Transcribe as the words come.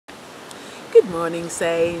Good morning,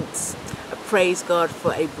 saints. Praise God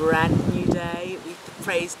for a brand new day. We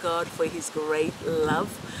praise God for His great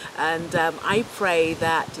love, and I pray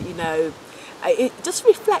that just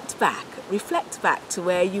reflect back to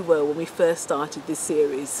where you were when we first started this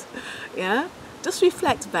series. Yeah, just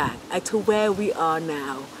reflect back to where we are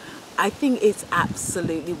now. I think it's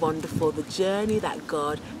absolutely wonderful, the journey that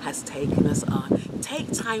God has taken us on.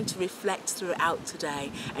 Take time to reflect throughout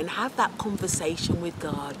today and have that conversation with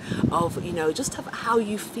God of, just how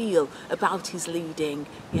you feel about His leading.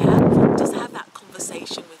 Yeah, just have that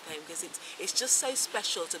conversation with Him, because it's just so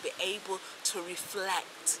special to be able to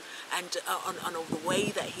reflect and on the way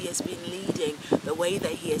that He has been leading, the way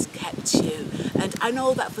that He has kept you. And I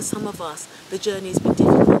know that for some of us, the journey has been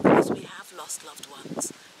difficult because we have lost loved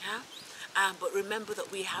ones. Yeah? But remember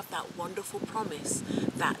that we have that wonderful promise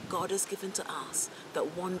that God has given to us,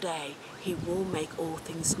 that one day He will make all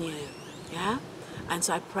things new. Yeah? And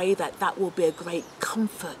so I pray that that will be a great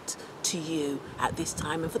comfort to you at this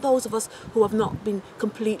time. And for those of us who have not been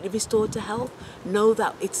completely restored to health, know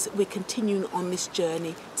that we're continuing on this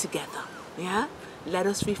journey together. Yeah? Let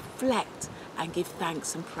us reflect and give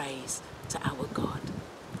thanks and praise to our God.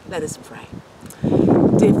 Let us pray.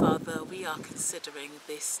 Dear Father, we are considering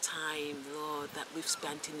this time, Lord, that we've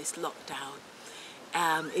spent in this lockdown.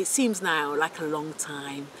 It seems now like a long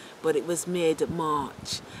time, but it was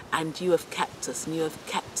mid-March, and you have kept us, and you have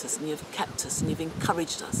kept us, and you have kept us, and you've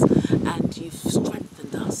encouraged us, and you've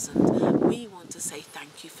strengthened us, and we want to say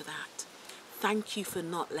thank you for that. Thank you for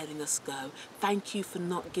not letting us go. Thank you for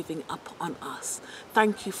not giving up on us.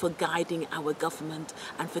 Thank you for guiding our government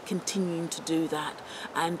and for continuing to do that,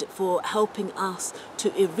 and for helping us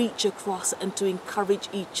to reach across and to encourage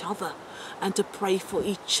each other and to pray for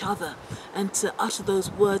each other and to utter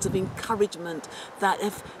those words of encouragement that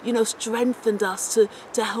have, strengthened us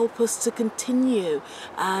to help us to continue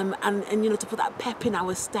and to put that pep in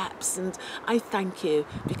our steps. And I thank you,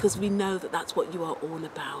 because we know that that's what you are all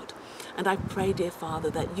about. And I pray, dear Father,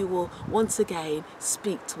 that you will once again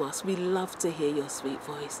speak to us. We love to hear your sweet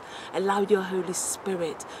voice. Allow your Holy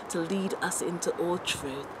Spirit to lead us into all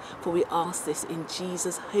truth. For we ask this in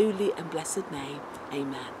Jesus' holy and blessed name.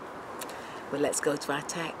 Amen. Well, let's go to our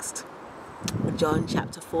text. John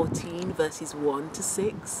chapter 14, verses 1 to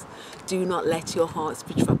 6. Do not let your hearts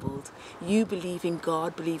be troubled. You believe in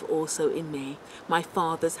God, believe also in me. My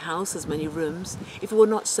Father's house has many rooms. If it were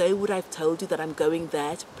not so, would I have told you that I'm going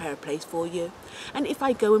there to prepare a place for you? And if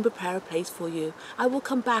I go and prepare a place for you, I will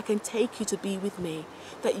come back and take you to be with me,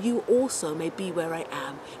 that you also may be where I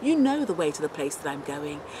am. You know the way to the place that I'm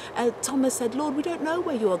going. Thomas said, Lord, we don't know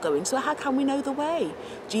where you are going, so how can we know the way?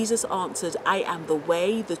 Jesus answered, I am the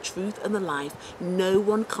way, the truth, and the life. No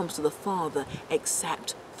one comes to the Father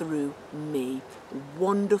except through me.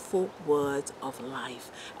 Wonderful words of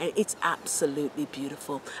life, and it's absolutely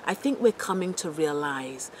beautiful. I think we're coming to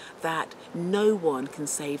realize that no one can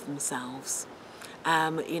save themselves.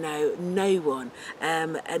 No one,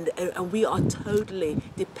 and we are totally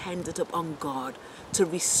dependent upon God to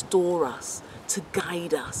restore us, to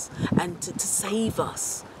guide us, and to save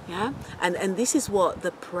us. Yeah, and this is what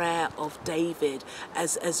the prayer of David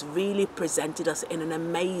has really presented us in an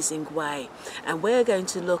amazing way. And we're going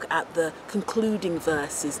to look at the concluding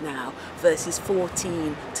verses now, verses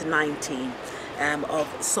 14 to 19 of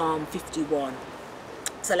Psalm 51.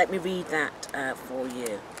 So let me read that for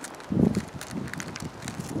you.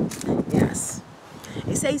 Yes.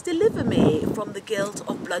 It says, deliver me from the guilt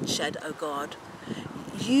of bloodshed, O God,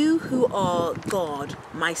 you who are God,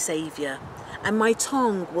 my Saviour, and my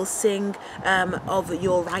tongue will sing of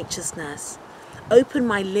your righteousness. Open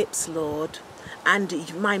my lips, Lord,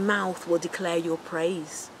 and my mouth will declare your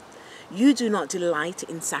praise. You do not delight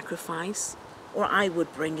in sacrifice, or I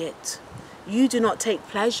would bring it. You do not take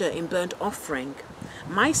pleasure in burnt offering.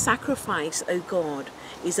 My sacrifice, O God,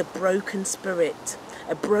 is a broken spirit,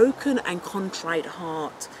 a broken and contrite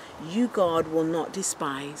heart. You, God, will not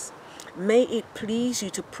despise. May it please you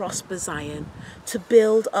to prosper Zion, to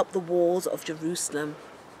build up the walls of Jerusalem.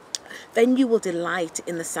 Then you will delight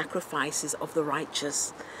in the sacrifices of the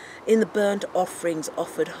righteous, in the burnt offerings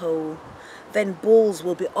offered whole. Then bulls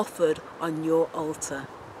will be offered on your altar.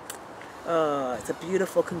 Oh, it's a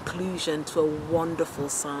beautiful conclusion to a wonderful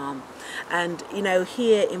psalm. And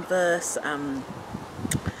here in verse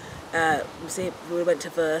we went to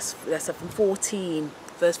verse 14.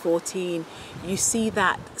 Verse 14, you see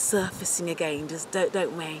that surfacing again,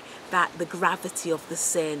 don't we? That the gravity of the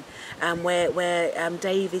sin, where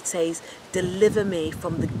David says, deliver me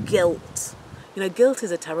from the guilt. Guilt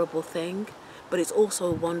is a terrible thing, but it's also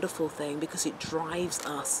a wonderful thing because it drives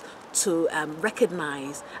us to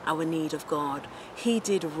recognize our need of God. He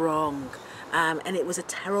did wrong, and it was a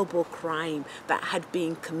terrible crime that had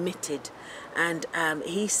been committed. And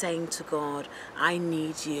he's saying to God, I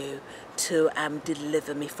need you to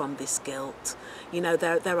deliver me from this guilt. You know,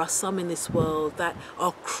 there are some in this world that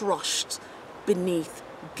are crushed beneath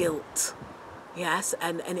guilt. Yes,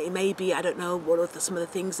 and it may be, I don't know, what are some of the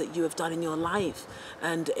things that you have done in your life.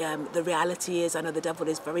 And the reality is, I know the devil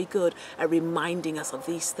is very good at reminding us of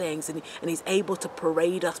these things, and he's able to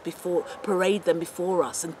parade them before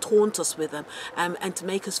us and taunt us with them, and to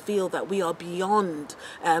make us feel that we are beyond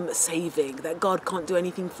saving, that God can't do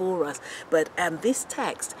anything for us. But this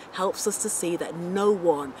text helps us to see that no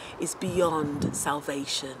one is beyond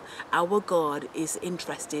salvation. Our God is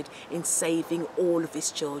interested in saving all of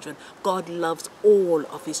his children. God loves all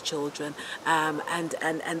of his children,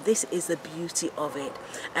 and this is the beauty of it.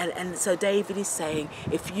 And so David is saying,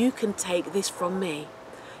 if you can take this from me,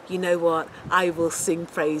 you know what, I will sing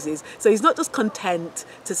praises. So he's not just content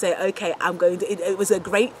to say, okay, I'm going to, it was a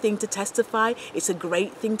great thing to testify, it's a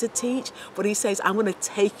great thing to teach, but he says, I'm going to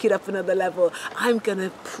take it up another level. I'm going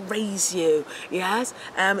to praise you. Yes,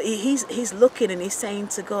 he's looking and he's saying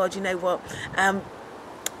to God, you know what,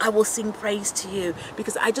 I will sing praise to you,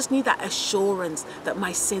 because I just need that assurance that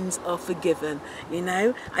my sins are forgiven. You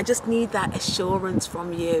know, I just need that assurance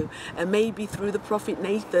from you, and maybe through the prophet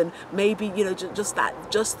Nathan, maybe, you know, just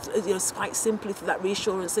you know, quite simply through that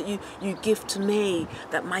reassurance that you give to me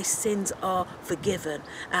that my sins are forgiven.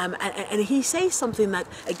 And he says something that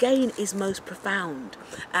again is most profound.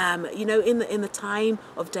 You know, in the time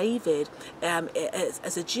of David,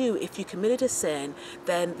 as a Jew, if you committed a sin,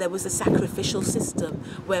 then there was a sacrificial system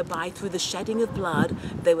whereby through the shedding of blood,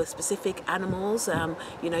 there were specific animals.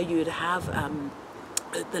 You know, you would have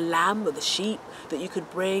the lamb or the sheep that you could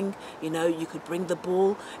bring. You know, you could bring the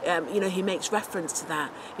bull. You know, he makes reference to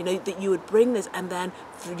that. You know, that you would bring this, and then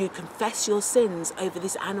you confess your sins over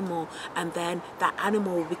this animal, and then that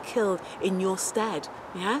animal will be killed in your stead.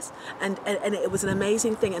 Yes, and it was an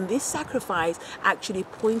amazing thing. And this sacrifice actually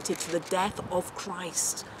pointed to the death of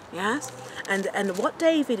Christ. Yes, and what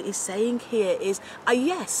David is saying here is,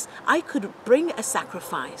 yes, I could bring a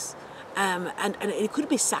sacrifice, and it could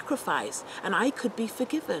be sacrifice, and I could be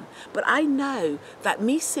forgiven. But I know that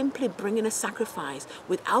me simply bringing a sacrifice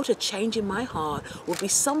without a change in my heart will be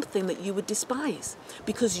something that you would despise,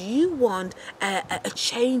 because you want a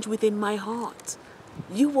change within my heart.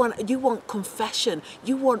 You want confession.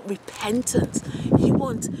 You want repentance. You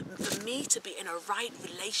want for me to be in a right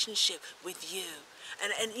relationship with you.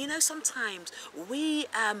 And you know, sometimes we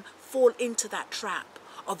fall into that trap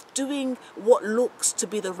of doing what looks to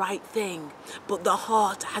be the right thing, but the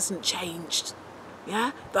heart hasn't changed.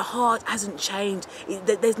 Yeah, the heart hasn't changed.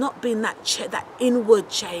 There's not been that inward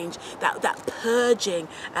change, that purging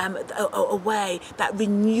away, that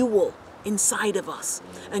renewal inside of us.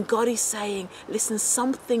 And God is saying, listen,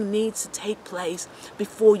 something needs to take place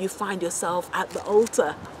before you find yourself at the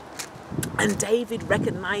altar. And David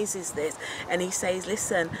recognizes this, and he says,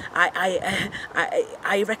 listen,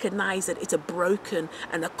 I recognize that it's a broken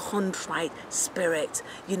and a contrite spirit.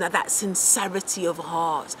 You know, that sincerity of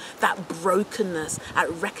heart, that brokenness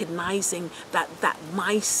at recognizing that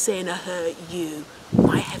my sin hurt you,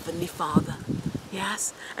 my Heavenly Father.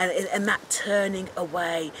 Yes, and that turning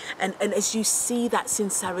away, and as you see that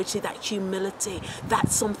sincerity, that humility,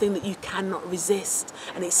 that's something that you cannot resist,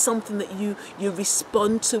 and it's something that you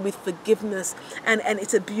respond to with forgiveness, and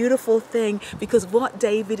it's a beautiful thing, because what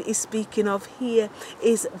David is speaking of here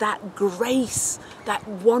is that grace, that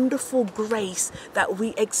wonderful grace that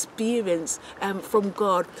we experience from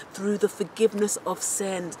God through the forgiveness of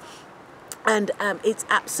sins. And it's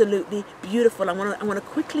absolutely beautiful. I want to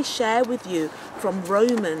quickly share with you from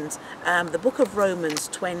Romans, the book of Romans,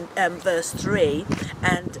 verse 3,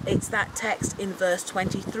 and it's that text in verse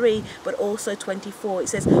 23, but also 24. It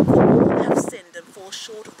says, "For all have sinned and fall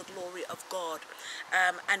short of the glory of God,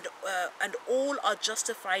 and all are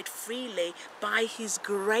justified freely by His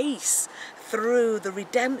grace through the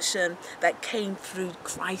redemption that came through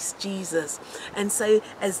Christ Jesus." And so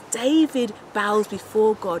as David bows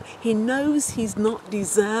before God, he knows he's not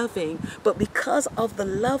deserving, but because of the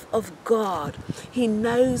love of God, he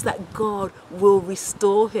knows that God will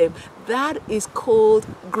restore him. That is called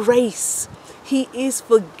grace. He is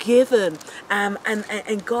forgiven,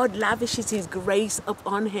 and God lavishes His grace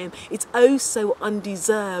upon him. It's oh so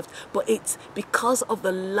undeserved, but it's because of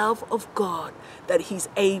the love of God that he's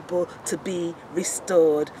able to be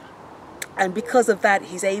restored. And because of that,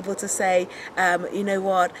 he's able to say, you know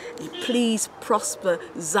what, please prosper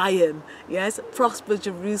Zion, yes, prosper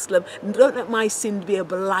Jerusalem. Don't let my sin be a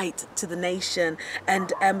blight to the nation.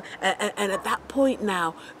 And at that point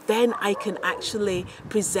now, then I can actually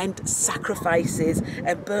present sacrifices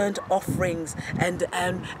and burnt offerings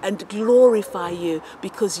and glorify you,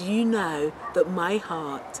 because you know that my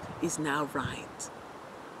heart is now right.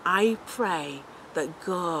 I pray that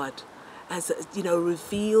God has,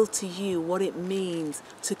 revealed to you what it means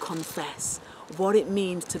to confess, what it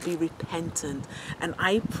means to be repentant. And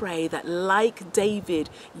I pray that, like David,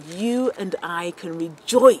 you and I can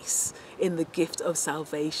rejoice in the gift of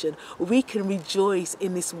salvation. We can rejoice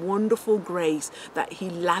in this wonderful grace that he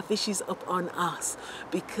lavishes upon us,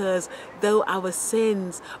 because though our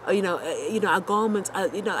sins, our garments,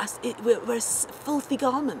 we're filthy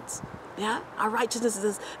garments. Yeah, our righteousness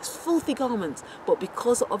is filthy garments, but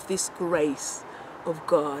because of this grace of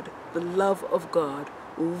God, the love of God,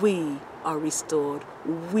 we are restored,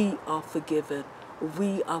 we are forgiven,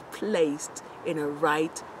 we are placed in a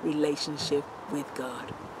right relationship with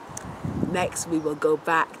God. Next, we will go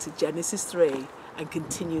back to Genesis 3 and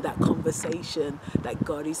continue that conversation that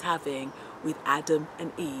God is having with Adam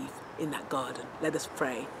and Eve in that garden. Let us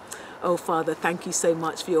pray. Oh, Father, thank you so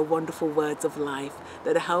much for your wonderful words of life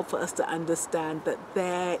that help us to understand that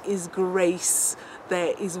there is grace.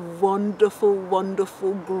 There is wonderful,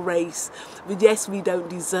 wonderful grace. Yes, we don't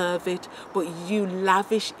deserve it, but you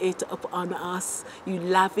lavish it upon us. You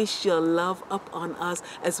lavish your love upon us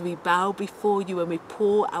as we bow before you and we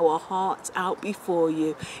pour our hearts out before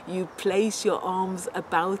you. You place your arms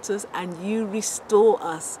about us and you restore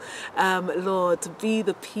us, Lord, to be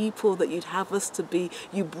the people that you'd have us to be.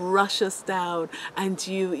 You brush us down, and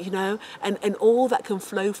and all that can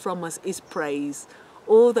flow from us is praise.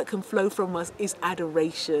 All that can flow from us is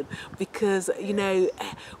adoration, because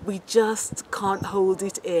we just can't hold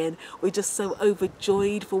it in. We're just so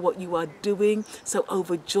overjoyed for what you are doing, so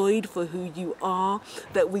overjoyed for who you are,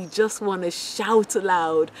 that we just want to shout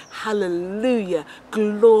aloud, hallelujah,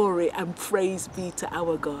 glory and praise be to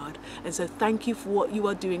our God. And so thank you for what you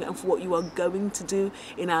are doing and for what you are going to do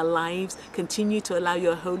in our lives. Continue to allow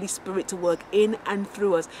your Holy Spirit to work in and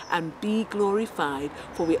through us and be glorified,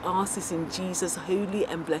 for we ask this in Jesus' holy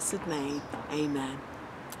and blessed name. Amen.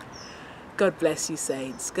 God bless you,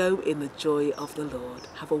 saints. Go in the joy of the Lord.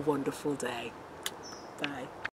 Have a wonderful day. Bye.